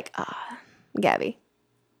still was like, Gabby.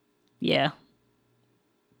 Yeah.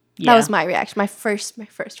 That was my reaction. My first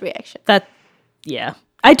reaction. Yeah.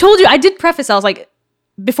 I told you, I did preface, I was like,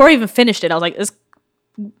 before I even finished it, I was like, this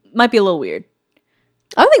might be a little weird.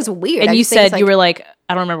 I don't think it's weird. And I you just think it's said, you were like,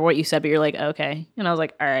 I don't remember what you said, but you're like, okay. And I was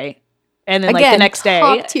like, all right. And then like again, the next day,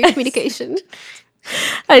 top tier communication.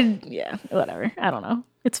 whatever. I don't know.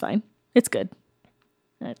 It's fine. It's good.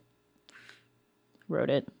 I wrote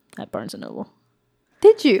it at Barnes & Noble.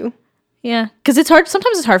 Did you? Yeah, because it's hard.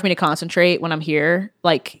 Sometimes it's hard for me to concentrate when I'm here.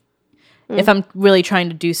 Like, if I'm really trying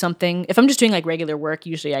to do something, if I'm just doing like regular work,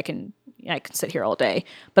 usually I can sit here all day.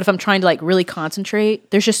 But if I'm trying to like really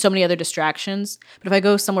concentrate, there's just so many other distractions. But if I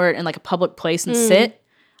go somewhere in like a public place and sit,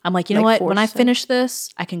 I'm like, you know Like what? When I force it. finish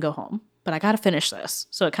this, I can go home. But I gotta finish this,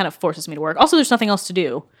 so it kind of forces me to work. Also, there's nothing else to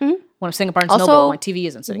do when I'm sitting at Barnes & Also, Noble. My TV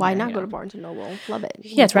isn't sitting. Why there, not you go know? to Barnes & Noble? Love it.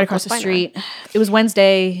 Yeah, it's right across the street. It was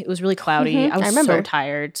Wednesday. It was really cloudy. I was remember. so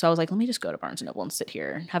tired. So I was like, let me just go to Barnes & Noble and sit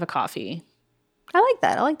here and have a coffee. I like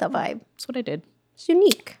that. I like that vibe. That's what I did. It's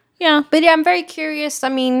unique. Yeah. But yeah, I'm very curious. I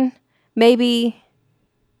mean, maybe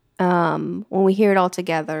when we hear it all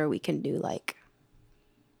together, we can do like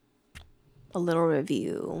a little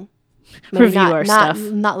review. Maybe Review our stuff.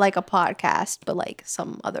 Not like a podcast, but like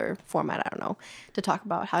some other format. I don't know, to talk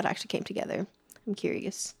about how it actually came together. I'm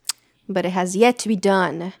curious, but it has yet to be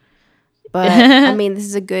done. But I mean, this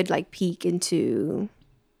is a good like peek into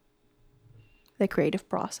the creative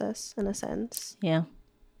process in a sense. Yeah.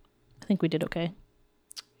 I think we did okay.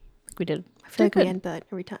 I think we did. I feel like we end that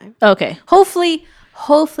every time. Okay. Hopefully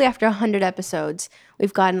after 100 episodes,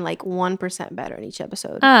 we've gotten like 1% better in each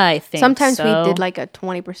episode. I think Sometimes so. we did like a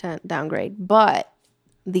 20% downgrade, but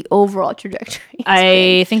the overall trajectory.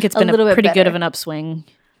 I think it's been little a bit pretty good better. of an upswing.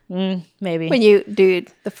 Maybe.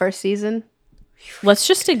 The first season, Let's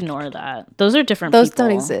just ignore that. Those are different those people.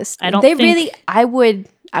 don't exist. I don't They think really. I would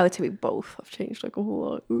say we both have changed like a whole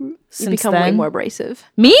lot. You've Since become way then? more abrasive.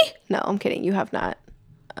 Me? No, I'm kidding. You have not.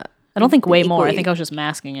 I don't think way more. I Equally. think I was just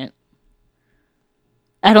masking it.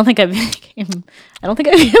 I don't think I became.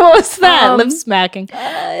 What was that? Lip smacking.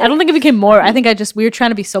 I don't think it became more. I think we were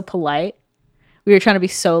trying to be so polite. We were trying to be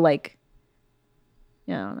so like.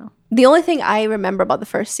 Yeah, I don't know. The only thing I remember about the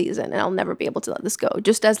first season, and I'll never be able to let this go,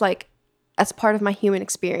 just as part of my human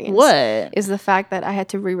experience. What? Is the fact that I had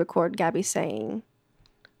to re-record Gabby saying,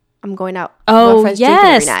 "I'm going out." Oh, with my friends drinking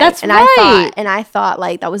yes, every night." that's and right. I thought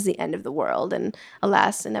like that was the end of the world. And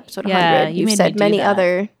alas, in episode Yeah, 100, you you've made me said do many that.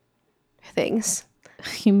 other things.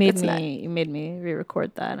 You made It's me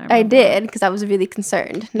re-record that. I did because I was really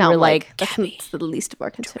concerned. Now were I'm like, like, that's "Gabby, the least of our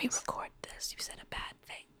concerns. Record this. because you said a bad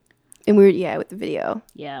thing. And we were, with the video.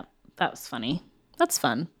 Yeah, that was funny. That's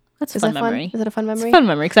fun. That's a Is fun that fun? memory. Is that a fun memory? It's a fun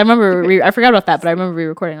memory because I remember I forgot about that, but I remember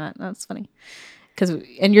re-recording that. That's funny.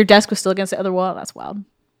 And your desk was still against the other wall. That's wild.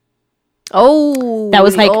 Oh, that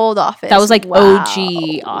was the like old office. That was like Wow.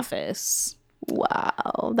 OG Office.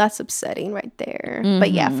 Wow, that's upsetting right there.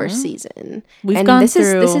 But yeah, first season. We've gone this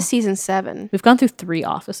through. is season 7. We've gone through 3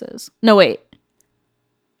 offices. No, wait.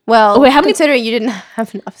 Well, wait, how many- considering you didn't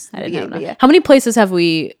have an office in I the didn't have beginning, enough. but yeah. How many places have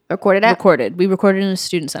we Recorded at? recorded? We recorded in a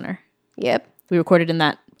student center. Yep. We recorded in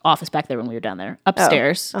that office back there when we were down there.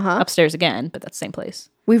 Upstairs. uh-huh. Upstairs again, but that's the same place.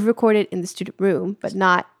 We've recorded in the student room, but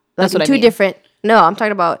not That's in what I two mean. different. No, I'm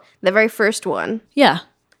talking about the very first one, Yeah.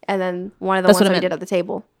 and then one of the That's ones what I that we meant. did at the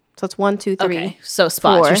table. So it's 1, 2, 3. Okay. So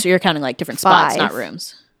spots. 4, You're counting like different spots, not 5.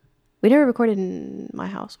 rooms. We never recorded in my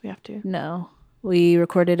house. We have to. No. We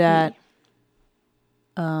recorded at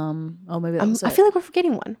maybe that was I it. feel like we're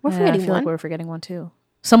forgetting one. We're Yeah, forgetting I feel one. like we're forgetting one too.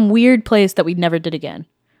 Some weird place that we never did again.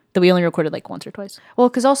 That we only recorded like once or twice. Well,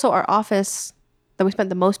 because also our office that we spent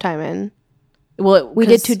the most time in, Well, we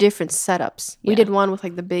did 'cause 2 different setups. We Yeah. did one with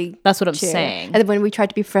like the big. That's what I'm chair. saying. And then when we tried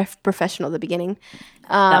to be professional at the beginning,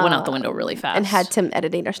 That went out the window really fast. and had Tim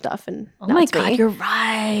editing our stuff, and Oh now my it's god, me. you're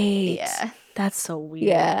right. Yeah. That's so weird.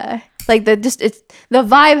 Yeah, like the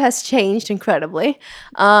vibe has changed incredibly.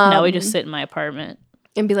 Now we just sit in my apartment.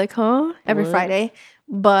 And be like, huh, every What? Friday,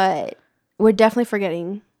 but we're definitely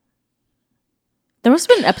forgetting. There must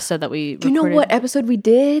have been an episode that we Do you know recorded. what episode we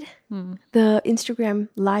did? Hmm. The Instagram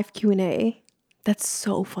live Q&A. That's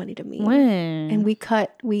so funny to me. When? And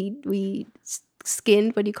we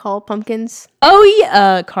skinned, what do you call pumpkins? Oh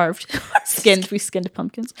yeah, carved. We skinned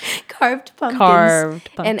pumpkins. Carved pumpkins. Carved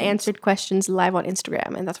pumpkins. And answered questions live on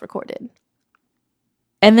Instagram, and that's recorded.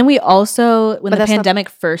 And then we also, when But the that's not- pandemic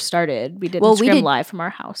first started, we did Well, we Instagram did- live from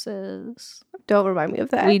our houses. Don't remind me of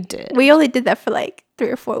that. We did. We only did that for like 3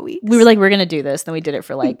 or 4 weeks. We were like, we're gonna do this. Then we did it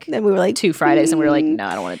for like then we were like 2 Fridays, and we were like, no,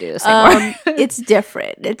 I don't want to do this anymore. it's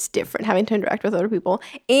different. It's different having to interact with other people.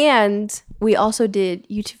 And we also did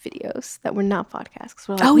YouTube videos that were not podcasts. 'Cause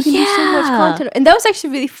we're like, Oh, we can do so much yeah. content. And that was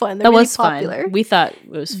actually really fun. They're That really was popular. fun. We thought it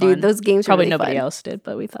was fun. Dude, those games were probably really nobody fun. else did,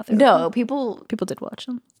 but we thought they were No, fun. people. People did watch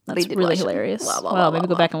them. That's did really watch them. hilarious. Blah, blah, Well, blah, maybe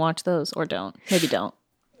blah, go back and watch those, or don't. Maybe don't.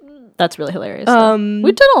 That's really hilarious. though.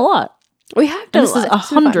 We've done a lot. We have And done this a is lot. It's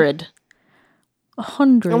been fun. 100.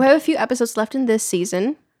 100. And we have a few episodes left in this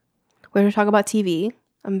season where we talk about TV.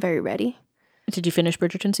 I'm very ready. Did you finish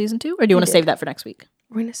Bridgerton season 2, or do you want to did. save that for next week?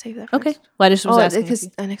 We're gonna save that. For Okay. Well, I just was asking. because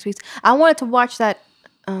next week's. I wanted to watch that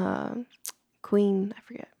Queen. I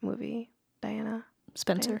forget movie. Diana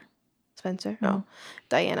Spencer. Spencer. Oh. No,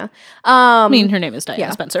 Diana. I mean, her name is Diana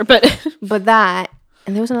yeah. Spencer, but But that,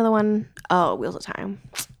 and there was another one. Oh, Wheels of Time.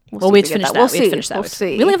 well, see we if have to get finish that. We'll We have to see. finish that. We'll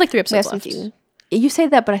see. We only have like 3 We episodes have left. some You say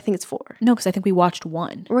that, but I think it's 4. No, because I think we watched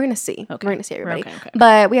 1. We're gonna see. Okay. We're gonna see everybody. Okay.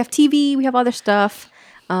 But we have TV. We have other stuff.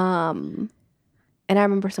 And I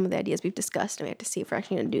remember some of the ideas we've discussed, and we have to see if we're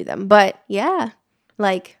actually gonna do them. But yeah,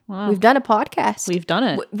 like Wow. we've done a podcast. We've done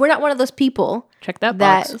it. We're not one of those people Check that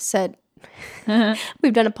that box. said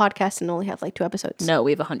we've done a podcast and only have like 2 episodes. No,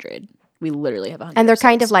 we have 100. We literally have 100. And they're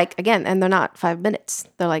kind of like, again, and they're not 5 minutes.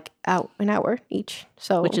 They're like an hour each.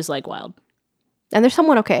 So which is like wild. and they're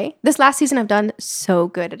somewhat okay. This last season, I've done so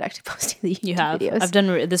good at actually posting the YouTube You have. videos. I've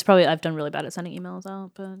done really bad at sending emails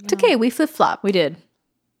out, but It's okay. We flip flop. we did.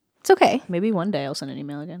 It's okay, Maybe one day I'll send an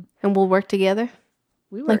email again. and we'll work together.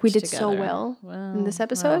 We Like we worked did so together. well in this I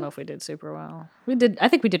episode. don't know if we did super well. We did. I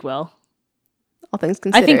think we did well. All things I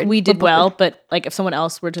considered, think we did But- well, but like if someone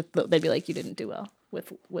else were to, they'd be like, "You didn't do well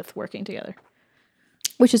with working together."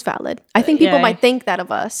 which is valid. I think people yeah. might think that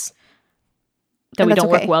of us. That And we that's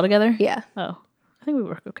don't okay. work well together. Yeah, Oh, I think we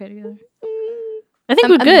work okay together. I think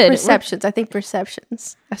we're I mean, good. Perceptions. I think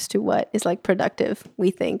perceptions as to what is like productive. We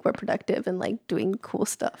think we're productive and like doing cool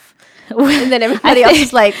stuff, and then everybody else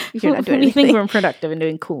is like, "You're not doing we think anything." we're productive and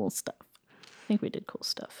doing cool stuff. I think we did cool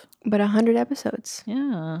stuff. But 100 episodes.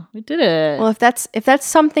 Yeah, we did it. Well, if that's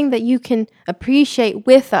something that you can appreciate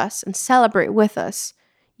with us and celebrate with us,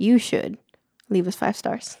 you should leave us 5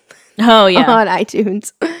 stars oh yeah, on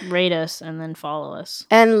iTunes rate us and then follow us.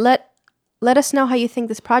 and let us know how you think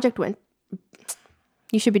this project went.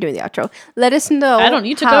 You should be doing the outro. Let us know. I don't-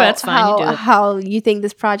 you took over, that's fine, you do it. How you think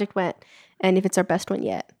this project went, and if it's our best one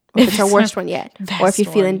yet, or if it's our worst one yet, or if you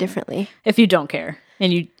best feel one. indifferently. If you don't care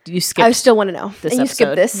and you skip I still want to know. this and you skip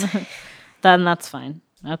episode, this. then that's fine.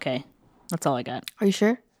 Okay, that's all I got. Are you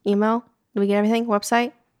sure? Email? Did we get everything?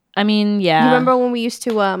 Website? I mean, yeah. You remember when we used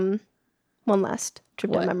to one last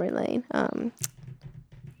trip What? down memory lane?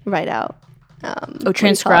 Write out. Oh, what do you call it?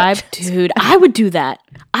 transcribe, dude. I would do that.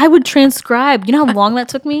 I would transcribe. You know how long that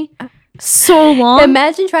took me? So long.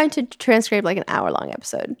 Imagine trying to transcribe like an hour-long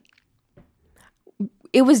episode.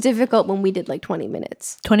 It was difficult when we did like 20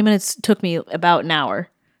 minutes. 20 minutes took me about an hour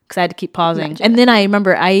because I had to keep pausing. Imagine And then I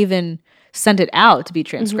remember I even sent it out to be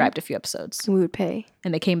transcribed a few episodes. We would pay.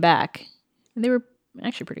 And they came back. And they were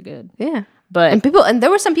actually pretty good. Yeah. But And there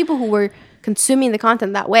were some people who were consuming the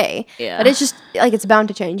content that way. Yeah. But it's just like it's bound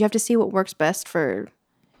to change. You have to see what works best for.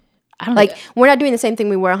 I don't Like think- we're not doing the same thing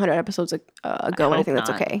we were 100 episodes ago, and I hope think that's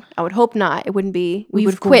not. okay. I would hope not. It wouldn't be. We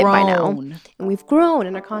would We've quit by now. grown. And we've grown,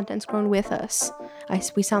 and our content's grown with us.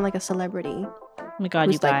 We sound like a celebrity. Oh my god,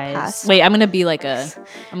 who's, you like, guys. past. Wait, I'm gonna be like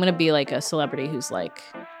a celebrity who's like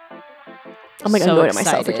I'm like so annoyed at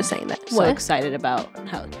myself for excited. just saying that. So What? excited about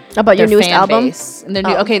how About your their newest fan album? base. And their new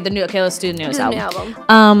Oh. okay, let's do the newest Do the album. new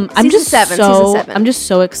album. I'm Season just 7, so season 7. I'm just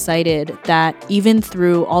so excited that even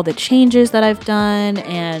through all the changes that I've done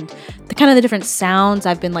and the kind of the different sounds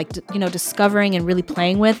I've been like discovering and really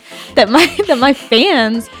playing with, that my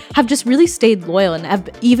fans have just really stayed loyal and have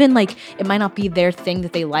even like it might not be their thing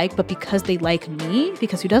that they like, but because they like me,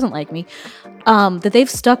 because who doesn't like me, that they've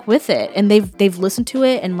stuck with it and they've listened to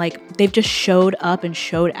it and like they've just showed up and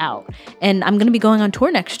showed out. And I'm gonna be going on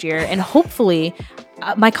tour next year and hopefully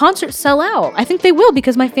my concerts sell out. I think they will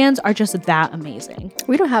because my fans are just that amazing.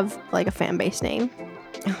 We don't have like a fan base name.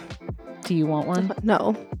 Do you want one?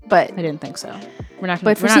 No, but I didn't think so. We're not.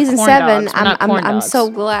 But for we're not season corn 7, dogs. We're not corn I'm dogs. so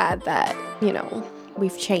glad that,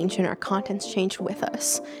 we've changed and our content's changed with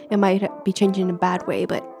us. It might be changing in a bad way,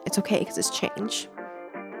 but it's okay because it's change.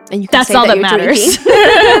 And you can That's say all that you're matters.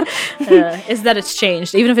 drinking. Is that it's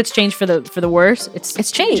changed, even if it's changed for the worse.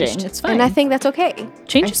 It's changing. changed. It's fine. And I think that's okay.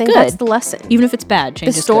 Change I is think good. that's the lesson. Even if it's bad,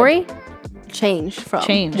 change The is story changed from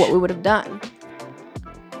Change. what we would have done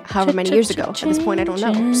however many years ago. At this point, I don't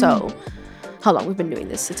know. Changing. So how long we've been doing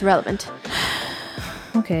this? It's irrelevant.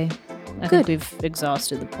 good. Okay. I Good. think we've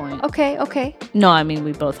exhausted the point. Okay. No, I mean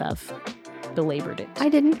we both have belabored it. I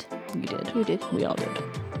didn't. You did. You did. We all did.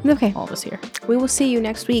 Okay. All of us here. We will see you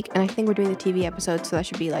next week. And I think we're doing the TV episode, so that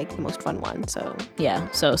should be like the most fun one. So Yeah.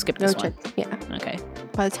 So skip no this one. check. Yeah. Okay.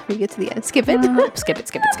 By the time we get to the end, skip it.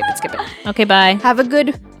 Skip it. Okay. Bye. Have a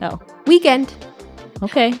good Oh. weekend.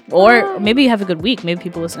 Okay. Or maybe you have a good week. Maybe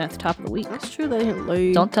people listen at the top of the week. That's true. They didn't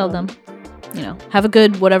leave. Don't tell them. Have a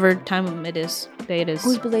good whatever time it is, day it is.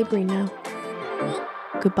 Who's belaboring now?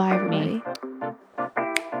 Goodbye, everybody.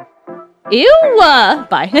 Ew!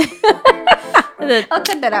 Bye. I'll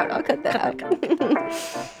cut that out.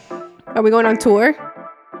 Are we going on tour?